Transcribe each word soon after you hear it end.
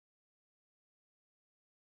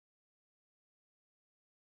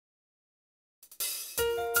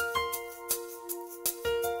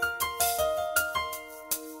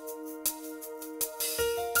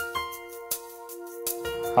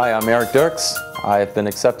Hi, I'm Dierks. I've been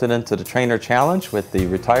accepted into the Trainer Challenge with the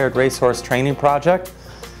Retired Racehorse Training Project,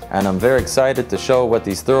 and I'm very excited to show what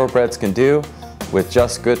these thoroughbreds can do with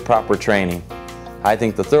just good, proper training. I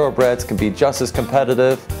think the thoroughbreds can be just as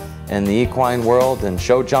competitive in the equine world in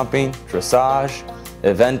show jumping, dressage,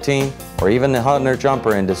 eventing, or even the hunter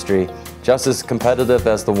jumper industry, just as competitive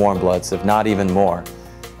as the warm bloods, if not even more.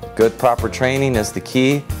 Good, proper training is the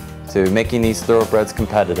key to making these thoroughbreds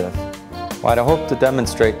competitive. What I hope to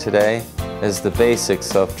demonstrate today is the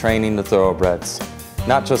basics of training the thoroughbreds.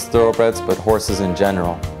 Not just thoroughbreds, but horses in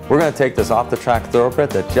general. We're going to take this off-the-track thoroughbred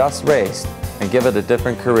that just raced and give it a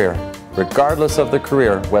different career. Regardless of the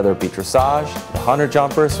career, whether it be dressage, the hunter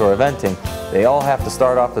jumpers, or eventing, they all have to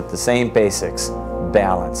start off with the same basics: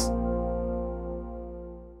 balance.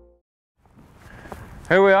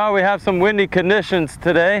 Here we are, we have some windy conditions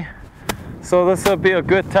today, so this will be a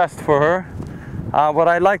good test for her. What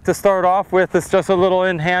I'd like to start off with is just a little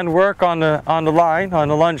in-hand work on the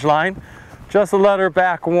lunge line, just to let her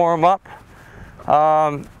back warm up.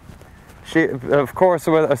 She, of course,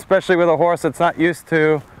 especially with a horse that's not used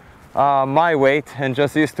to my weight and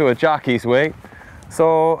just used to a jockey's weight.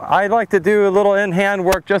 So I like to do a little in-hand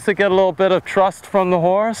work just to get a little bit of trust from the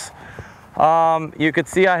horse. You can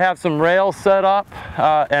see I have some rails set up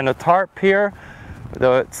and a tarp here.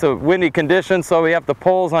 It's a windy condition, so we have the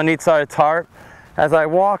poles on each side of the tarp. As I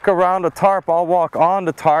walk around the tarp, I'll walk on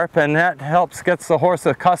the tarp, and that gets the horse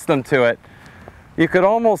accustomed to it. You could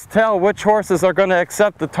almost tell which horses are going to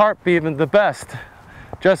accept the tarp even the best,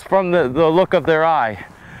 just from the look of their eye.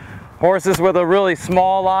 Horses with a really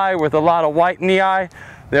small eye, with a lot of white in the eye,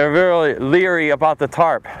 they're very leery about the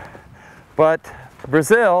tarp. But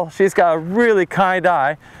Brazil, she's got a really kind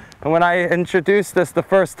eye, and when I introduced this the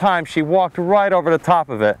first time, she walked right over the top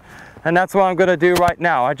of it. And that's what I'm going to do right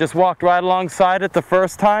now. I just walked right alongside it the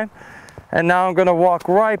first time, and now I'm going to walk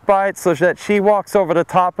right by it so that she walks over the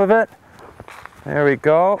top of it. There we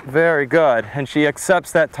go, very good. And she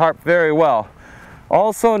accepts that tarp very well.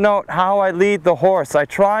 Also note how I lead the horse. I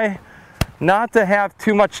try not to have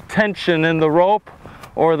too much tension in the rope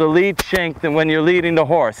or the lead shank when you're leading the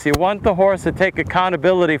horse. You want the horse to take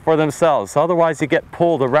accountability for themselves, otherwise you get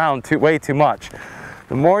pulled around way too much.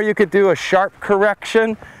 The more you could do a sharp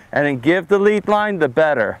correction and then give the lead line, the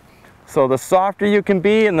better. So the softer you can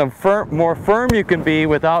be and the more firm you can be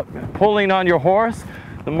without pulling on your horse,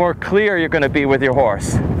 the more clear you're going to be with your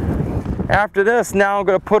horse. After this, now I'm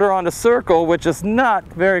going to put her on the circle, which is not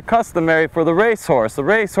very customary for the racehorse. The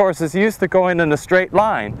racehorse is used to going in a straight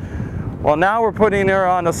line. Well, now we're putting her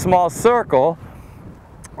on a small circle,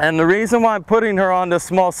 and the reason why I'm putting her on this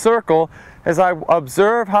small circle is I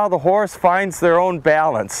observe how the horse finds their own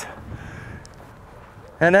balance.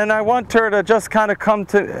 And then I want her to just kind of come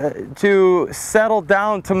to settle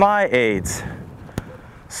down to my aids.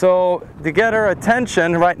 So to get her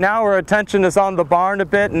attention, right now her attention is on the barn a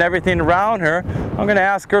bit and everything around her, I'm going to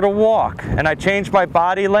ask her to walk. And I change my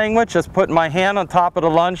body language, just putting my hand on top of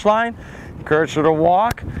the lunge line, encourage her to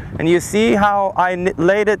walk. And you see how I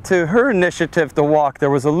laid it to her initiative to walk.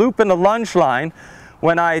 There was a loop in the lunge line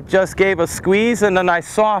when I just gave a squeeze, and then I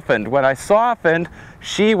softened. When I softened,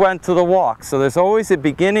 she went to the walk. So there's always a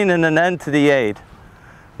beginning and an end to the aid.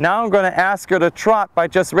 Now I'm going to ask her to trot by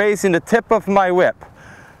just raising the tip of my whip.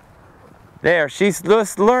 There, she's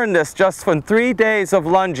just learned this just from 3 days of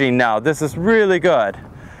lunging now. This is really good.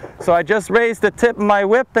 So I just raised the tip of my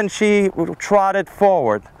whip and she trotted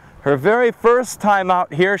forward. Her very first time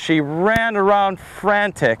out here, she ran around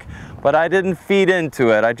frantic, but I didn't feed into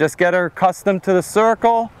it. I just get her accustomed to the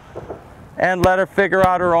circle and let her figure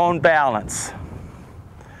out her own balance.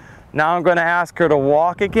 Now I'm going to ask her to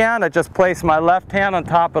walk again. I just place my left hand on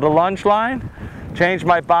top of the lunge line, change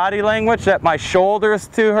my body language, set my shoulders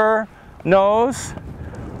to her nose,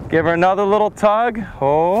 give her another little tug.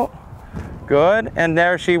 Oh, good. And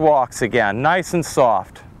there she walks again, nice and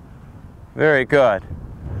soft. Very good.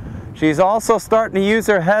 She's also starting to use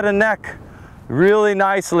her head and neck really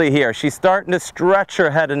nicely here. She's starting to stretch her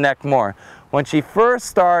head and neck more. When she first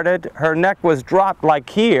started, her neck was dropped like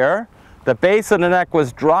here. The base of the neck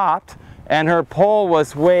was dropped and her poll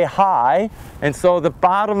was way high, and so the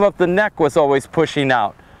bottom of the neck was always pushing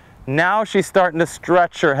out. Now she's starting to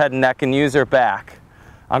stretch her head and neck and use her back.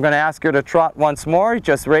 I'm going to ask her to trot once more,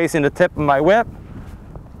 just raising the tip of my whip.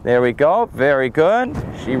 There we go, very good.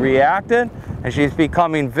 She reacted, and she's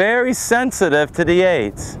becoming very sensitive to the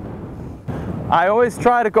aids. I always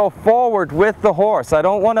try to go forward with the horse. I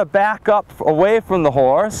don't want to back up away from the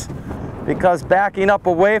horse, because backing up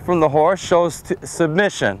away from the horse shows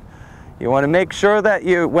submission. You want to make sure that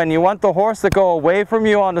when you want the horse to go away from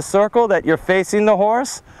you on the circle, that you're facing the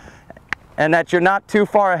horse and that you're not too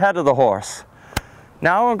far ahead of the horse.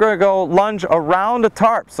 Now I'm going to go lunge around the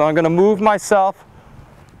tarp. So I'm going to move myself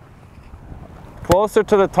closer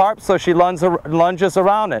to the tarp so she lunges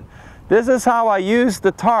around it. This is how I use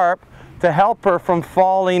the tarp to help her from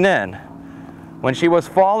falling in. When she was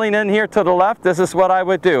falling in here to the left, this is what I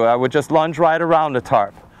would do. I would just lunge right around the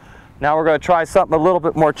tarp. Now we're going to try something a little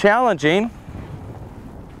bit more challenging.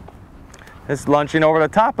 It's lunging over the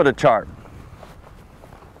top of the tarp.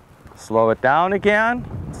 Slow it down again.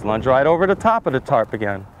 Let's lunge right over the top of the tarp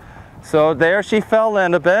again. So there she fell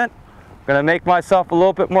in a bit. I'm going to make myself a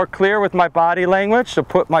little bit more clear with my body language to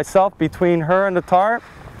put myself between her and the tarp.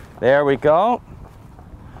 There we go.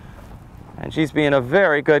 And she's being a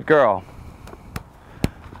very good girl.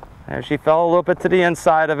 There she fell a little bit to the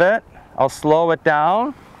inside of it. I'll slow it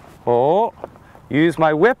down. Oh, use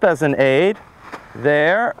my whip as an aid.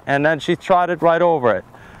 There, and then she trotted right over it.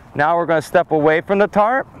 Now we're going to step away from the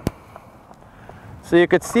tarp. So you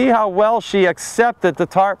could see how well she accepted the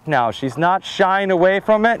tarp now. She's not shying away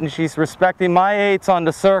from it, and she's respecting my aids on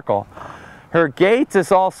the circle. Her gait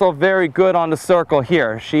is also very good on the circle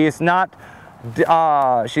here. She's not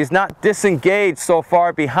disengaged so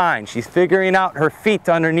far behind. She's figuring out her feet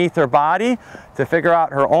underneath her body to figure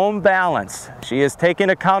out her own balance. She is taking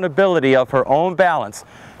accountability of her own balance.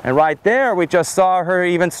 And right there, we just saw her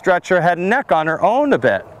even stretch her head and neck on her own a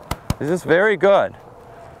bit. This is very good.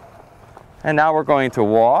 And now we're going to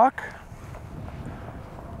walk.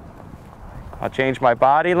 I'll change my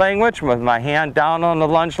body language with my hand down on the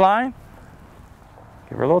lunge line.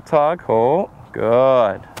 Give her a little tug. Oh,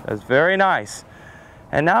 good. That's very nice.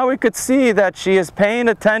 And now we could see that she is paying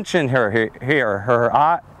attention here.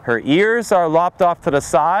 Her ears are lopped off to the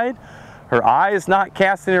side. Her eye is not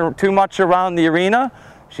casting too much around the arena.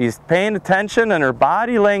 She's paying attention, and her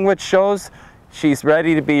body language shows she's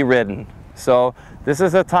ready to be ridden. So this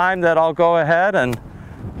is a time that I'll go ahead and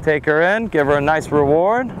take her in, give her a nice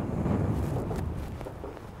reward,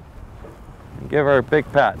 and give her a big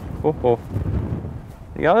pet. Oh.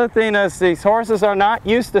 The other thing is these horses are not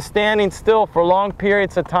used to standing still for long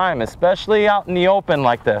periods of time, especially out in the open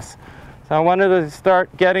like this. So I wanted to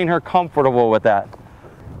start getting her comfortable with that.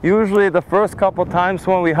 Usually the first couple times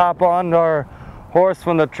when we hop on our horse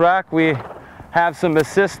from the track, we have some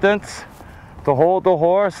assistance to hold the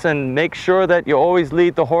horse and make sure that you always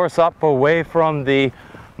lead the horse up away from the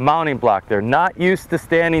mounting block. They're not used to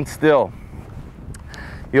standing still.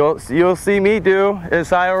 You'll see me do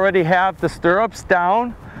is I already have the stirrups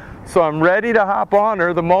down, so I'm ready to hop on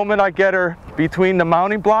her the moment I get her between the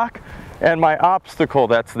mounting block and my obstacle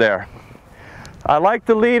that's there. I like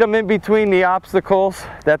to lead them in between the obstacles,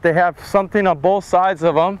 that they have something on both sides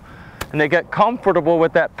of them, and they get comfortable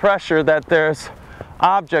with that pressure that there's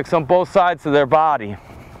objects on both sides of their body.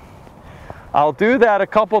 I'll do that a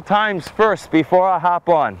couple times first before I hop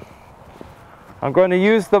on. I'm going to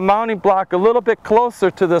use the mounting block a little bit closer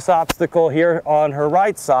to this obstacle here on her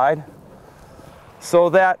right side, so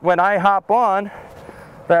that when I hop on,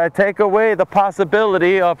 that I take away the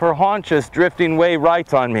possibility of her haunches drifting way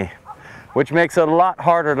right on me, which makes it a lot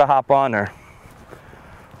harder to hop on her.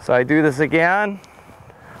 So I do this again.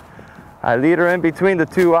 I lead her in between the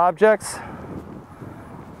two objects.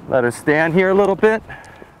 Let her stand here a little bit.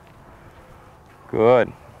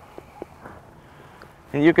 Good.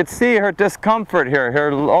 And you could see her discomfort here.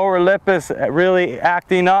 Her lower lip is really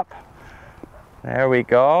acting up. There we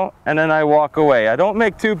go. And then I walk away. I don't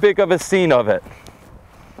make too big of a scene of it.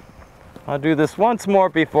 I'll do this once more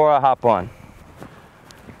before I hop on.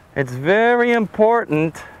 It's very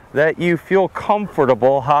important that you feel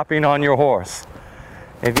comfortable hopping on your horse.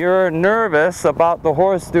 If you're nervous about the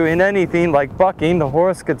horse doing anything like bucking, the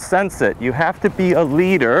horse could sense it. You have to be a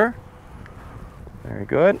leader. Very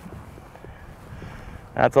good.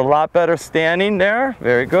 That's a lot better standing there.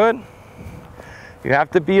 Very good. You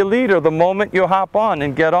have to be a leader the moment you hop on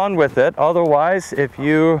and get on with it. Otherwise, if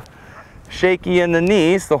you shaky in the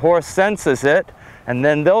knees, the horse senses it, and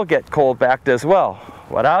then they'll get cold-backed as well.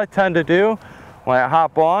 What I tend to do when I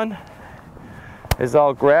hop on is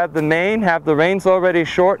I'll grab the mane, have the reins already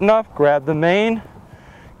short enough, grab the mane,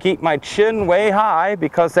 keep my chin way high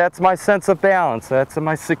because that's my sense of balance. That's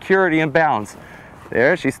my security and balance.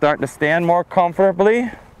 There, she's starting to stand more comfortably.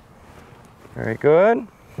 Very good.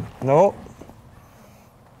 Nope.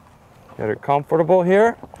 Get her comfortable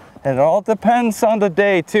here. And it all depends on the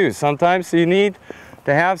day too. Sometimes you need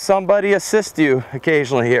to have somebody assist you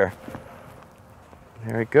occasionally here.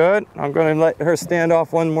 Very good. I'm going to let her stand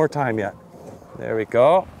off one more time yet. There we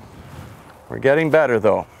go. We're getting better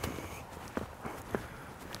though.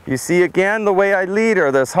 You see again the way I lead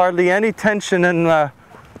her, there's hardly any tension in the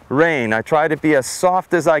rein. I try to be as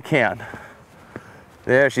soft as I can.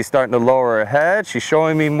 There, she's starting to lower her head. She's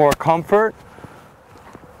showing me more comfort.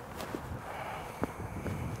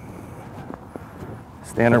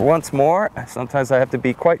 Stand her once more. Sometimes I have to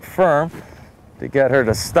be quite firm to get her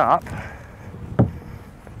to stop.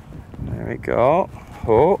 There we go.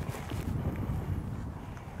 Oh.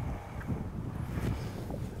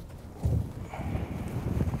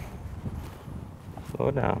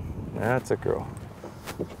 Slow down. That's a girl.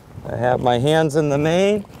 I have my hands in the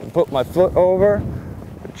mane and put my foot over.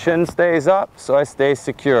 The chin stays up so I stay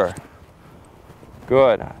secure.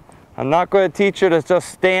 Good. I'm not going to teach her to just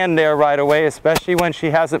stand there right away, especially when she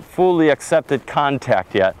hasn't fully accepted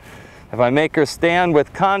contact yet. If I make her stand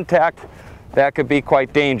with contact, that could be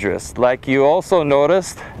quite dangerous. Like you also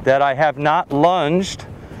noticed that I have not lunged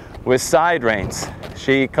with side reins.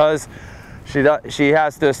 Because she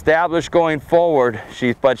has to establish going forward,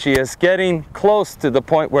 but she is getting close to the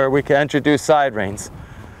point where we can introduce side reins.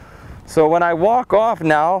 So when I walk off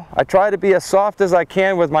now, I try to be as soft as I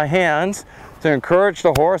can with my hands to encourage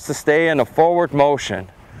the horse to stay in a forward motion.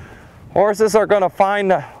 Horses are going to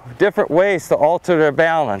find different ways to alter their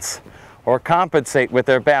balance or compensate with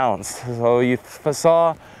their balance. So you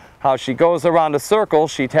saw how she goes around a circle,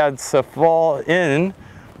 she tends to fall in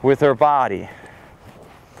with her body.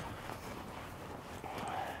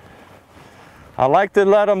 I like to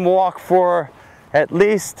let them walk for at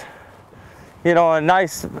least, you know, a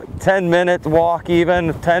nice 10-minute walk,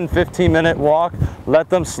 even 10-15-minute walk. Let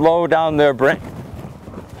them slow down their brain.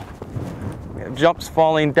 Jumps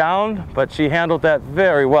falling down, but she handled that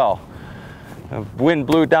very well. The wind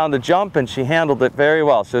blew down the jump and she handled it very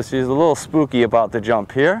well. So she's a little spooky about the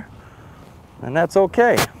jump here, and that's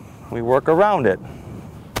okay. We work around it.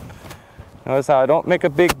 Notice how I don't make a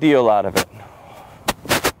big deal out of it.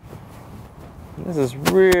 This is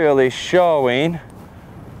really showing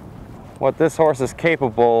what this horse is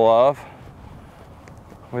capable of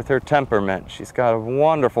with her temperament. She's got a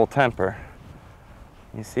wonderful temper.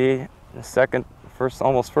 You see, the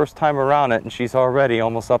almost first time around it, and she's already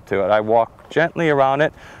almost up to it. I walk gently around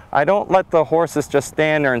it. I don't let the horses just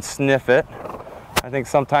stand there and sniff it. I think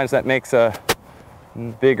sometimes that makes a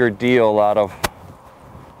bigger deal out of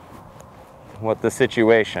what the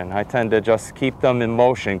situation. I tend to just keep them in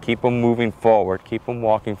motion, keep them moving forward, keep them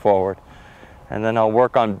walking forward. And then I'll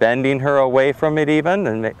work on bending her away from it even,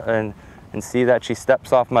 and see that she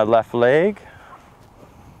steps off my left leg.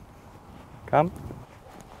 Come.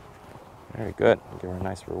 Very good. Give her a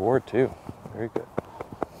nice reward too. Very good.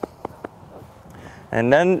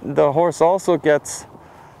 And then the horse also gets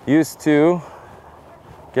used to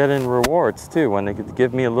getting rewards too. When they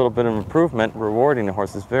give me a little bit of improvement, rewarding the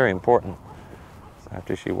horse is very important. So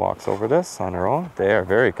after she walks over this on her own, there,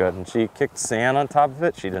 very good. And she kicked sand on top of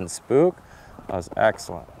it. She didn't spook. That was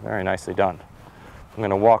excellent. Very nicely done. I'm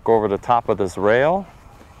going to walk over the top of this rail.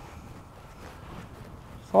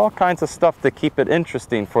 There's all kinds of stuff to keep it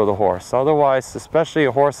interesting for the horse. Otherwise, especially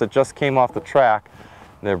a horse that just came off the track,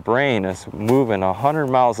 their brain is moving 100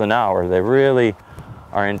 miles an hour. They really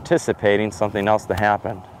are anticipating something else to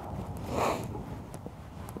happen.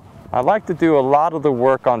 I like to do a lot of the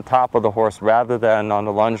work on top of the horse rather than on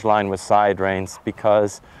the lunge line with side reins,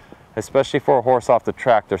 because especially for a horse off the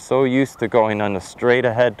track, they're so used to going in a straight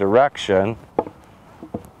ahead direction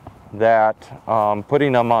that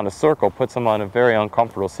putting them on a circle puts them on a very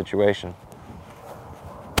uncomfortable situation.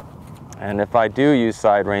 And if I do use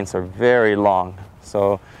side reins, they're very long,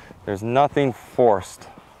 so there's nothing forced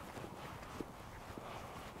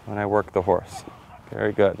when I work the horse.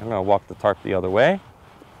 Very good. I'm going to walk the tarp the other way.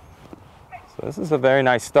 So this is a very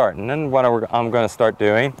nice start. And then what I'm going to start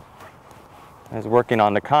doing is working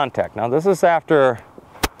on the contact. Now this is after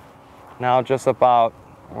now just about,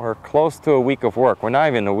 we're close to a week of work. We're not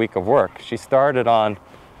even a week of work. She started on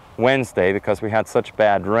Wednesday because we had such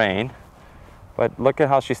bad rain. But look at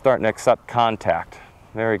how she's starting to accept contact.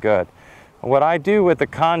 Very good. What I do with the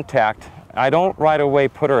contact, I don't right away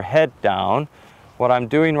put her head down. What I'm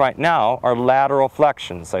doing right now are lateral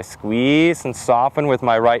flexions. I squeeze and soften with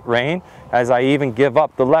my right rein as I even give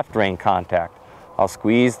up the left rein contact. I'll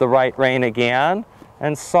squeeze the right rein again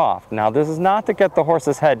and soft. Now this is not to get the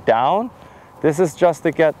horse's head down. This is just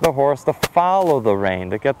to get the horse to follow the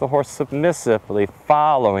rein, to get the horse submissively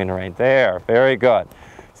following the rein. There, very good.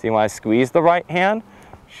 See, when I squeeze the right hand,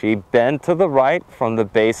 she bent to the right from the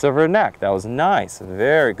base of her neck. That was nice,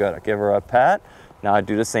 very good. I give her a pat. Now I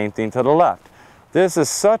do the same thing to the left. This is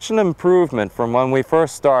such an improvement from when we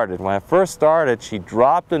first started. When I first started, she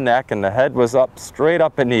dropped the neck and the head was up, straight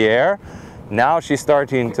up in the air. Now she's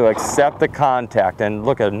starting to accept the contact, and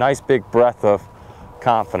look at a nice big breath of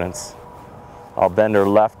confidence. I'll bend her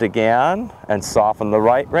left again and soften the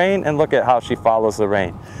right rein, and look at how she follows the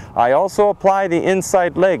rein. I also apply the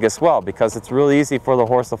inside leg as well because it's really easy for the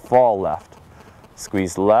horse to fall left.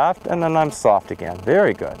 Squeeze left, and then I'm soft again.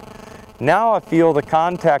 Very good. Now I feel the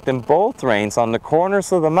contact in both reins on the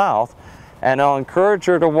corners of the mouth, and I'll encourage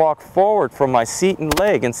her to walk forward from my seat and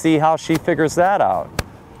leg and see how she figures that out.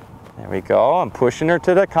 There we go. I'm pushing her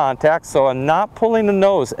to the contact, so I'm not pulling the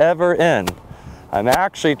nose ever in. I'm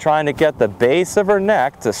actually trying to get the base of her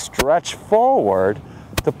neck to stretch forward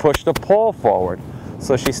to push the pole forward.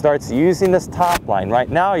 So she starts using this top line. Right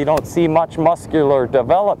now you don't see much muscular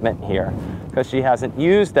development here because she hasn't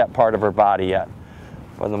used that part of her body yet.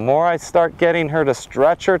 But the more I start getting her to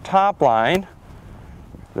stretch her top line,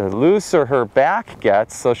 the looser her back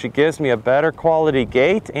gets, so she gives me a better quality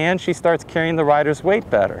gait and she starts carrying the rider's weight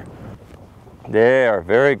better. There,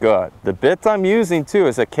 very good. The bit I'm using too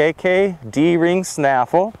is a KK D-ring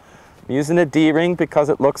snaffle. I'm using a D-ring because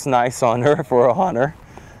it looks nice on her for a hunter.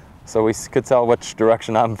 So we could tell which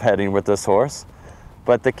direction I'm heading with this horse.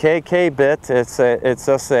 But the KK bit, it's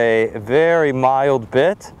just a very mild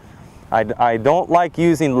bit. I don't like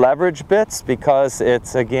using leverage bits because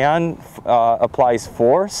it's, again, applies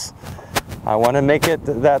force. I want to make it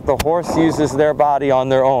that the horse uses their body on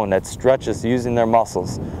their own, that stretches using their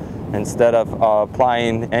muscles, instead of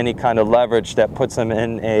applying any kind of leverage that puts them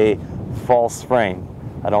in a false frame.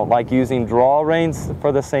 I don't like using draw reins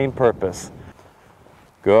for the same purpose.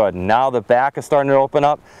 Good. Now the back is starting to open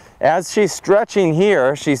up. As she's stretching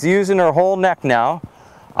here, she's using her whole neck now.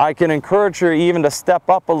 I can encourage her even to step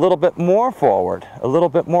up a little bit more forward, a little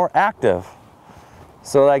bit more active,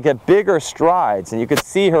 so that I get bigger strides, and you can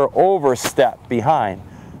see her overstep behind.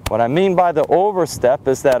 What I mean by the overstep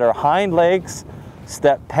is that her hind legs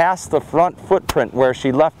step past the front footprint where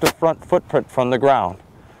she left the front footprint from the ground.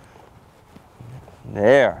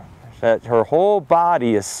 There. That her whole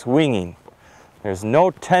body is swinging. There's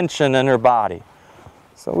no tension in her body.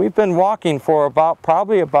 So we've been walking for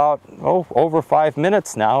probably about over 5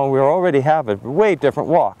 minutes now, and we already have a way different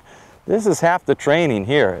walk. This is half the training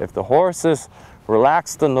here. If the horse is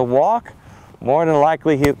relaxed in the walk, more than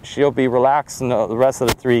likely she'll be relaxed in the rest of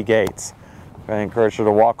the 3 gaits. I encourage her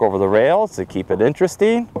to walk over the rails to keep it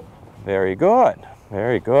interesting. Very good,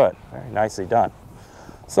 very good, very nicely done.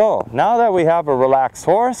 So now that we have a relaxed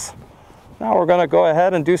horse, now we're going to go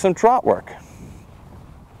ahead and do some trot work.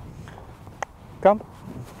 Come,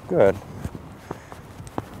 good.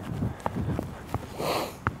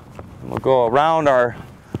 We'll go around our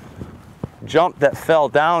jump that fell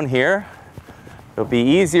down here. It'll be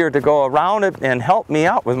easier to go around it and help me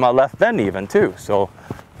out with my left bend even too. So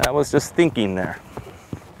that was just thinking there.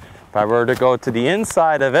 If I were to go to the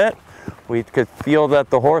inside of it, we could feel that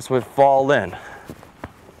the horse would fall in.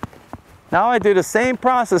 Now I do the same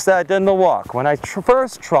process that I did in the walk. When I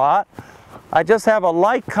first trot, I just have a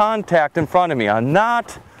light contact in front of me. I'm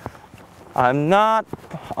not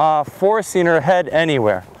forcing her head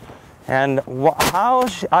anywhere. And how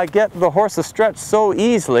I get the horse to stretch so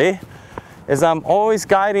easily is I'm always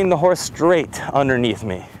guiding the horse straight underneath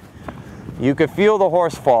me. You could feel the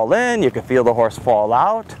horse fall in, you could feel the horse fall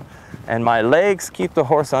out, and my legs keep the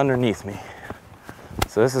horse underneath me.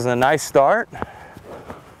 So this is a nice start.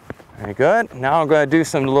 Very good. Now I'm going to do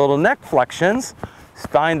some little neck flexions.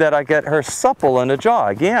 Find that I get her supple in the jaw.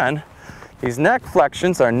 Again, these neck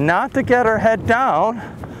flexions are not to get her head down,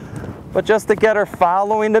 but just to get her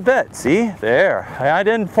following the bit. See, there. I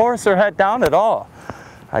didn't force her head down at all.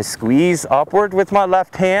 I squeeze upward with my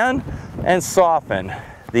left hand and soften.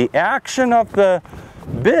 The action of the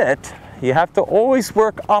bit, you have to always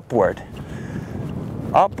work upward.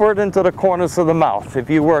 Upward into the corners of the mouth. If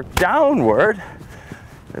you work downward,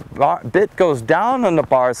 the bit goes down on the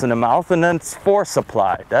bars in the mouth and then it's force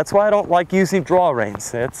applied. That's why I don't like using draw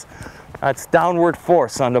reins. That's downward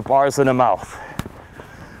force on the bars in the mouth.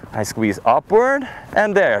 I squeeze upward,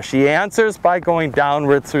 and there. She answers by going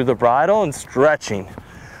downward through the bridle and stretching.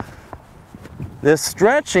 This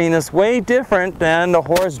stretching is way different than the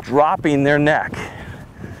horse dropping their neck.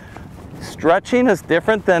 Stretching is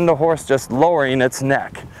different than the horse just lowering its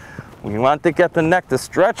neck. We want to get the neck to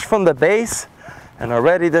stretch from the base, and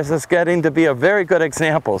already this is getting to be a very good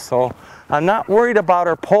example. So I'm not worried about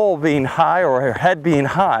her pole being high or her head being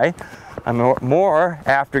high. I'm more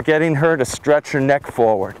after getting her to stretch her neck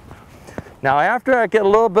forward. Now after I get a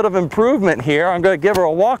little bit of improvement here, I'm going to give her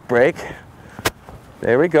a walk break.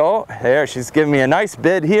 There we go. There, she's giving me a nice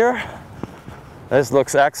bid here. This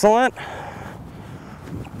looks excellent.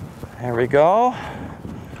 There we go.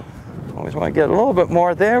 Always want to get a little bit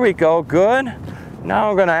more. There we go. Good. Now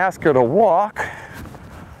I'm going to ask her to walk.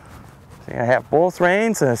 See, I have both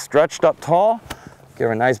reins and it's stretched up tall. Give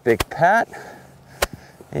her a nice big pat.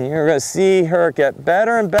 And you're going to see her get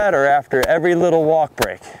better and better after every little walk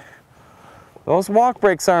break. Those walk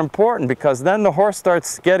breaks are important because then the horse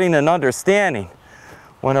starts getting an understanding.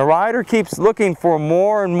 When a rider keeps looking for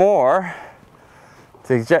more and more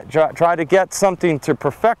to try to get something to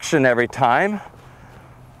perfection every time,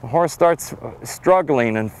 the horse starts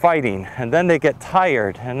struggling and fighting, and then they get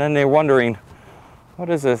tired, and then they're wondering, what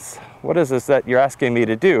is this? What is this that you're asking me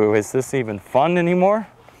to do? Is this even fun anymore?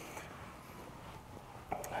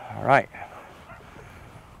 All right,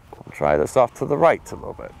 we'll try this off to the right a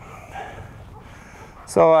little bit.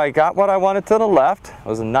 So I got what I wanted to the left. It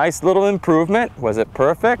was a nice little improvement. Was it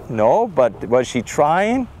perfect? No, but was she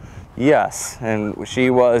trying? Yes, and she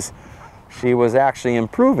was actually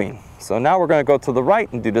improving. So now we're going to go to the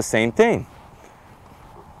right and do the same thing.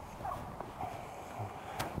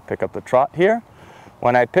 Pick up the trot here.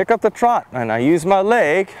 When I pick up the trot and I use my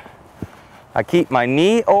leg, I keep my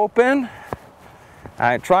knee open.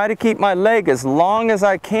 I try to keep my leg as long as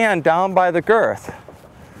I can down by the girth.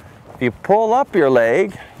 If you pull up your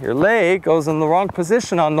leg goes in the wrong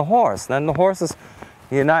position on the horse. Then the horse is,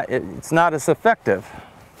 it's not as effective.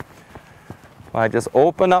 I just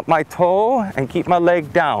open up my toe and keep my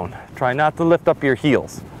leg down. Try not to lift up your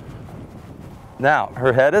heels. Now,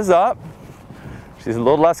 her head is up. She's a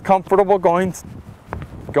little less comfortable going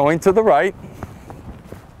to the right.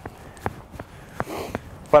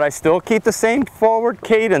 But I still keep the same forward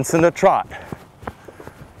cadence in the trot.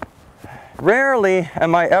 Rarely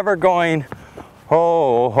am I ever going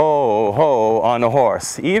ho, ho, ho on a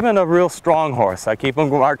horse. Even a real strong horse, I keep them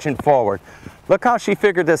marching forward. Look how she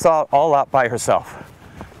figured this all out by herself.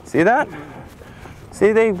 See that?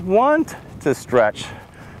 See, they want to stretch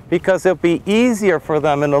because it'll be easier for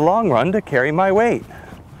them in the long run to carry my weight,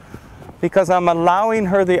 because I'm allowing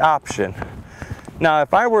her the option. Now,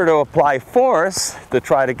 if I were to apply force to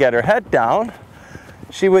try to get her head down,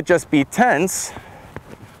 she would just be tense,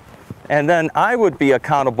 and then I would be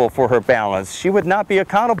accountable for her balance. She would not be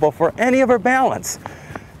accountable for any of her balance.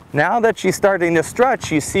 Now that she's starting to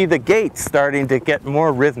stretch, you see the gait starting to get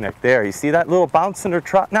more rhythmic. There, you see that little bounce in her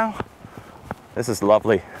trot now? This is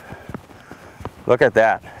lovely. Look at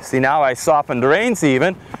that. See, now I softened the reins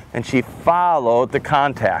even, and she followed the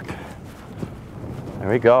contact. There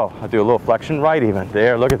we go. I'll do a little flexion right even.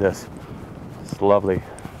 There, look at this. It's lovely.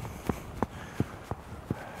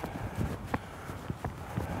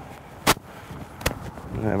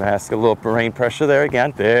 I'm going to ask a little rein pressure there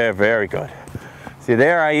again. There, very good. See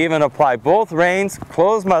there, I even apply both reins,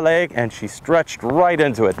 close my leg, and she stretched right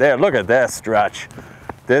into it. There, look at this stretch.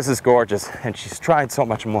 This is gorgeous, and she's trying so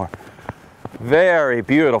much more. Very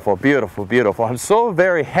beautiful, beautiful, beautiful. I'm so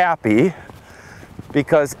very happy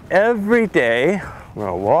because every day, we're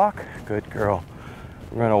gonna walk, good girl.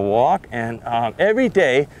 We're gonna walk, and every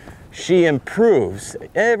day she improves.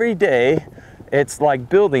 Every day, it's like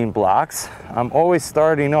building blocks. I'm always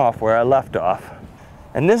starting off where I left off.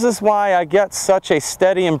 And this is why I get such a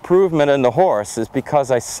steady improvement in the horse, is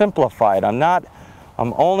because I simplified. I'm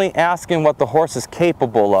only asking what the horse is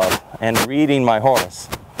capable of and reading my horse.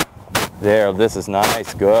 There, this is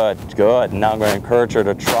nice, good, good. Now I'm going to encourage her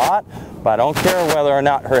to trot, but I don't care whether or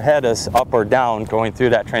not her head is up or down going through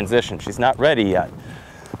that transition. She's not ready yet.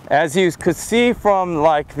 As you could see from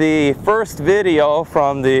like the first video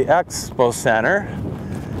from the Expo Center,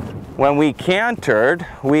 when we cantered,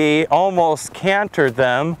 we almost cantered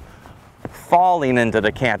them falling into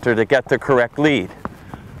the canter to get the correct lead.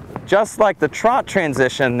 Just like the trot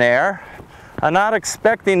transition there, I'm not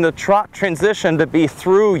expecting the trot transition to be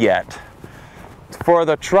through yet. For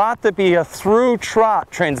the trot to be a through trot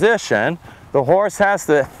transition, the horse has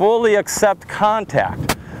to fully accept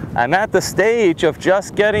contact. I'm at the stage of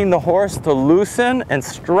just getting the horse to loosen and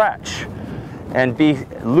stretch and be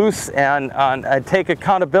loose and take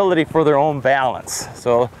accountability for their own balance.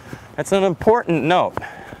 So that's an important note.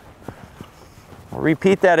 I'll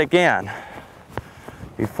repeat that again.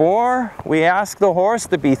 Before we ask the horse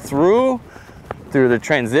to be through the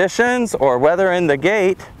transitions or whether in the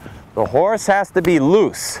gait, the horse has to be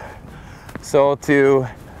loose. So to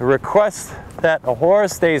request that a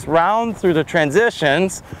horse stays round through the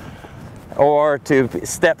transitions or to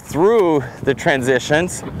step through the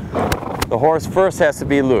transitions, the horse first has to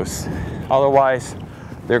be loose. Otherwise,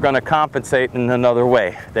 they're going to compensate in another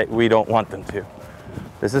way that we don't want them to.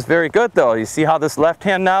 This is very good though. You see how this left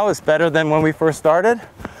hand now is better than when we first started?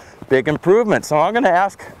 Big improvement. So I'm going to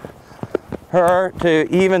ask her to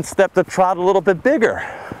even step the trot a little bit bigger.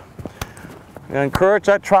 I'm going to encourage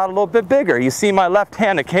that trot a little bit bigger. You see my left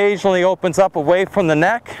hand occasionally opens up away from the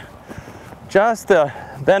neck. Just to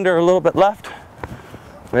bend her a little bit left.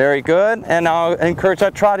 Very good. And I'll encourage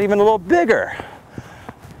that trot even a little bigger.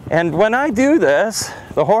 And when I do this,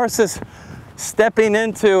 the horse is stepping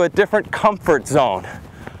into a different comfort zone.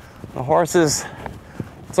 The horse is,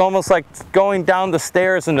 it's almost like going down the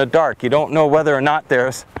stairs in the dark. You don't know whether or not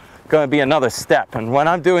there's going to be another step. And what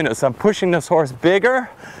I'm doing is I'm pushing this horse bigger,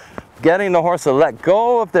 getting the horse to let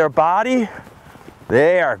go of their body.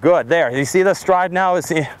 There, good, there. You see the stride now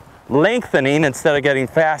is lengthening instead of getting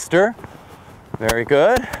faster. Very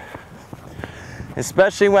good.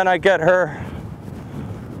 Especially when I get her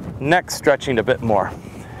neck stretching a bit more.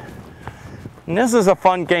 And this is a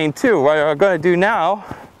fun game too. What I'm going to do now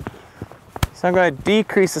is I'm going to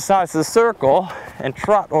decrease the size of the circle and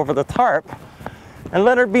trot over the tarp and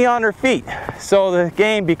let her be on her feet so the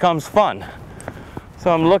game becomes fun.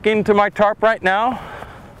 So I'm looking to my tarp right now.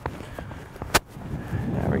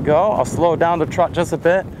 There we go. I'll slow down the trot just a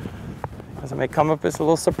bit because it may come up as a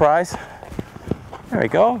little surprise. There we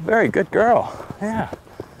go. Very good girl. Yeah.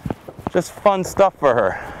 Just fun stuff for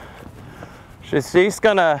her. She's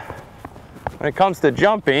gonna, when it comes to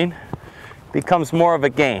jumping, becomes more of a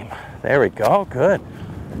game. There we go. Good.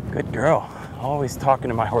 Good girl. Always talking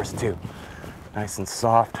to my horse too. Nice and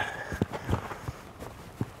soft.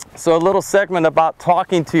 So a little segment about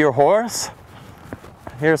talking to your horse.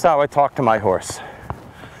 Here's how I talk to my horse.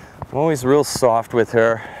 I'm always real soft with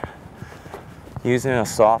her, using a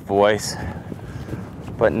soft voice,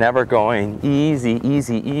 but never going easy,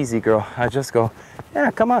 easy, easy, girl. I just go,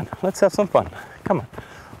 yeah, come on, let's have some fun. Come on.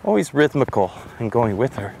 Always rhythmical and going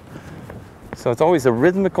with her. So it's always a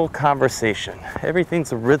rhythmical conversation.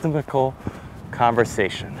 Everything's a rhythmical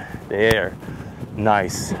conversation. There.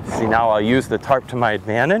 Nice. See, now I'll use the tarp to my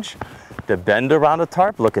advantage to bend around the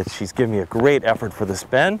tarp. Look at, she's giving me a great effort for this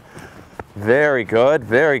bend. Very good,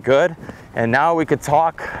 very good. And now we could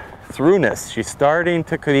talk throughness. She's starting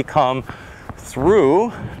to become through,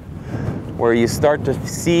 where you start to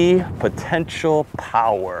see potential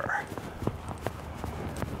power.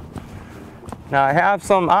 Now I have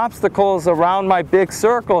some obstacles around my big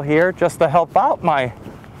circle here just to help out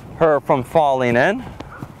her from falling in.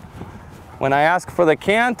 When I ask for the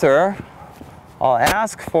canter, I'll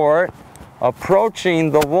ask for it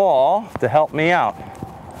approaching the wall to help me out.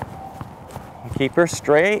 Keep her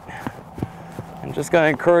straight. I'm just going to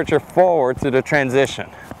encourage her forward through the transition.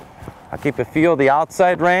 I'll keep it feel the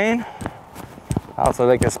outside rein. Also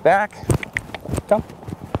take this back. Jump.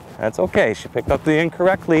 That's okay. She picked up the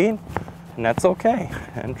incorrect lead, and that's okay.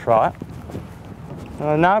 And trot.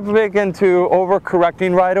 Not big into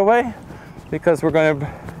overcorrecting right away, because we're going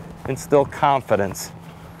to instill confidence.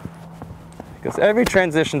 Because every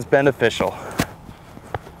transition is beneficial.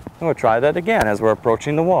 And we'll try that again as we're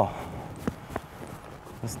approaching the wall.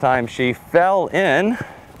 This time she fell in.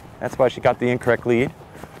 That's why she got the incorrect lead.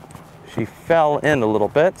 She fell in a little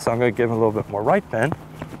bit, so I'm going to give her a little bit more right bend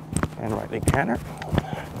and right leg canter.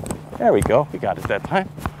 There we go. We got it that time.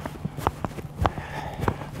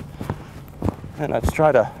 And let's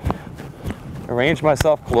try to arrange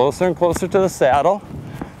myself closer and closer to the saddle.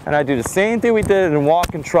 And I do the same thing we did in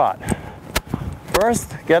walk and trot.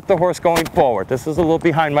 First, get the horse going forward. This is a little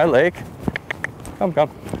behind my leg. Come,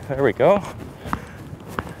 come. There we go.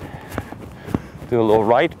 Do a little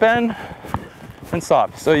right bend and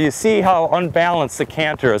soft. So you see how unbalanced the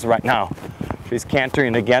canter is right now. She's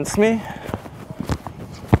cantering against me.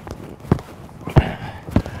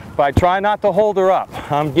 But I try not to hold her up.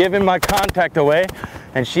 I'm giving my contact away,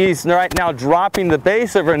 and she's right now dropping the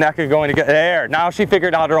base of her neck and going to get there. Now she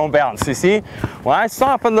figured out her own balance. You see, when I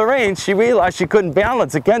softened the reins, she realized she couldn't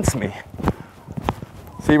balance against me.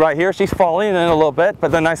 See right here, she's falling in a little bit,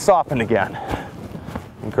 but then I soften again.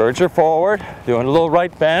 Encourage her forward, doing a little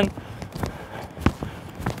right bend.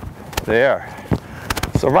 There.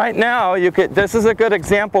 So right now, this is a good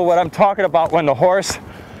example of what I'm talking about when the horse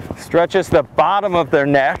stretches the bottom of their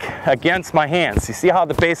neck against my hands. You see how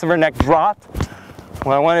the base of her neck dropped?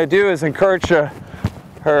 What I want to do is encourage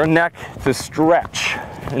her neck to stretch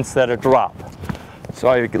instead of drop. So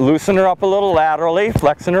I loosen her up a little laterally,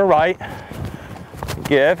 flexing her right.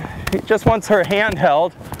 Give. He just wants her hand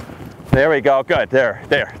held. There we go. Good. There,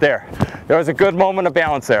 there, there. There was a good moment of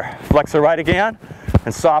balance there. Flex her right again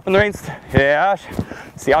and soften the reins. Yeah.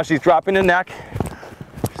 See how she's dropping the neck?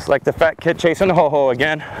 Just like the fat kid chasing the ho-ho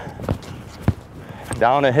again.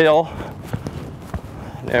 Down a hill.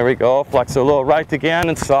 There we go. Flex her a little right again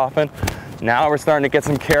and soften. Now we're starting to get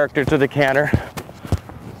some character to the canter.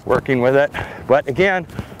 Working with it. But again,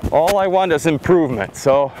 all I want is improvement.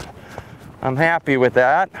 So I'm happy with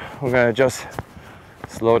that. We're going to just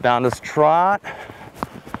slow down this trot.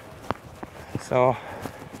 So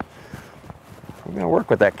we're going to work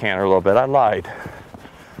with that canter a little bit. I lied.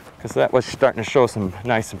 because that was starting to show some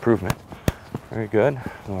nice improvement. Very good.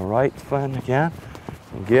 The right foot again,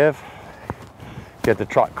 and give. Get the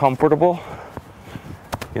trot comfortable.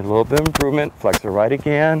 Get a little bit of improvement. Flex the right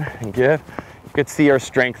again, and give. You can see our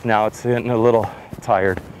strength now. It's getting a little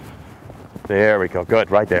tired. There we go.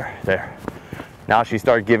 Good. Right there. There. Now she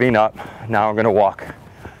started giving up. Now I'm going to walk,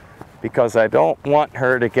 because I don't want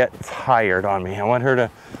her to get tired on me. I want her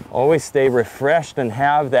to always stay refreshed and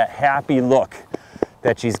have that happy look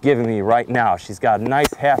that she's giving me right now. She's got a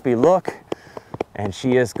nice happy look, and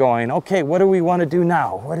she is going, okay, what do we want to do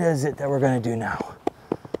now? What is it that we're going to do now?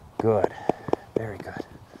 Good. Very good.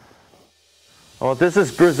 Well, this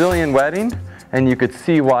is Brazilian Wedding, and you could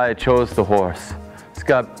see why I chose the horse. It's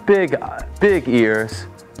got big ears,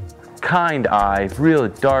 kind eye, really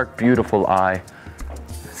dark, beautiful eye,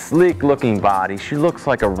 sleek looking body. She looks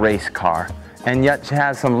like a race car, and yet she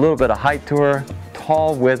has some little bit of height to her,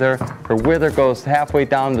 tall wither. Her wither goes halfway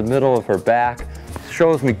down the middle of her back.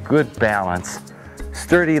 Shows me good balance.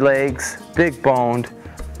 Sturdy legs, big boned,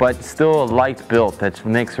 but still a light built that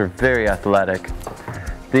makes her very athletic.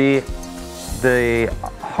 The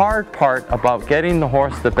hard part about getting the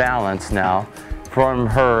horse to balance now from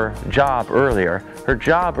her job earlier,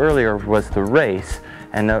 was to race,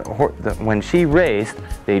 and when she raced,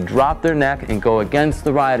 they drop their neck and go against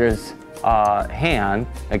the rider's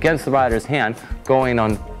hand, going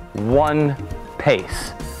on one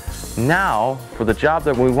pace. Now, for the job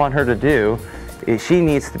that we want her to do, she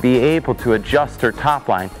needs to be able to adjust her top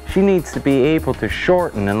line. She needs to be able to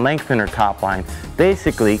shorten and lengthen her top line,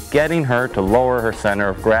 basically getting her to lower her center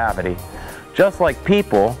of gravity. Just like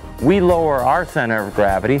people, we lower our center of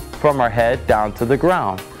gravity from our head down to the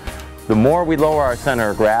ground. The more we lower our center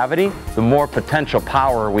of gravity, the more potential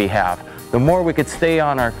power we have. The more we could stay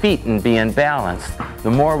on our feet and be in balance,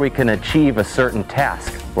 the more we can achieve a certain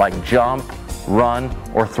task, like jump, run,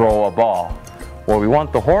 or throw a ball. What we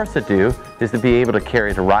want the horse to do is to be able to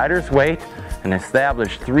carry the rider's weight and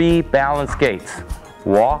establish 3 balance gaits: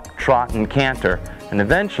 walk, trot, and canter, and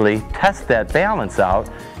eventually test that balance out,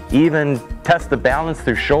 even test the balance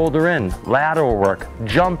through shoulder in, lateral work,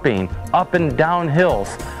 jumping, up and down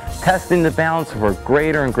hills, testing the balance for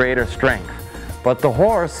greater and greater strength. But the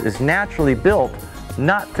horse is naturally built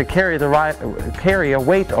not to carry a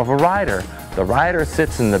weight of a rider. The rider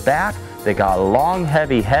sits in the back. They got a long,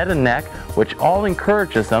 heavy head and neck, which all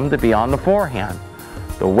encourages them to be on the forehand.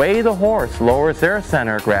 The way the horse lowers their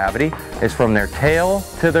center of gravity is from their tail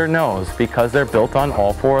to their nose, because they're built on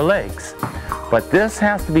all 4 legs. But this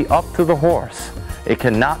has to be up to the horse. It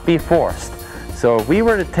cannot be forced. So if we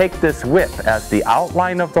were to take this whip as the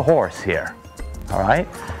outline of the horse here, all right,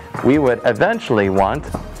 we would eventually want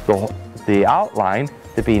the outline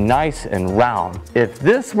to be nice and round. If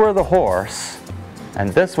this were the horse, and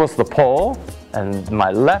this was the pole, and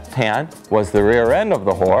my left hand was the rear end of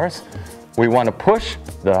the horse, we want to push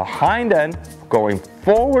the hind end going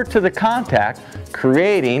forward to the contact,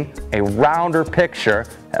 creating a rounder picture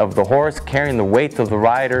of the horse carrying the weight of the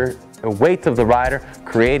rider,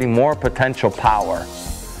 creating more potential power.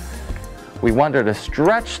 We want her to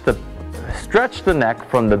stretch the neck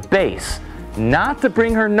from the base, not to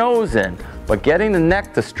bring her nose in, but getting the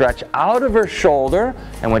neck to stretch out of her shoulder.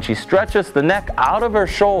 And when she stretches the neck out of her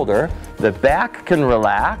shoulder, the back can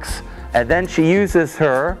relax, and then she uses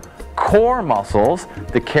her core muscles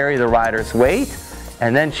to carry the rider's weight,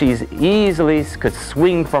 and then she's easily could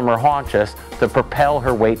swing from her haunches to propel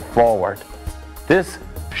her weight forward. This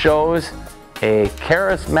shows a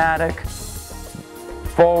charismatic,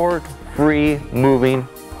 forward, free moving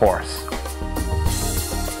horse.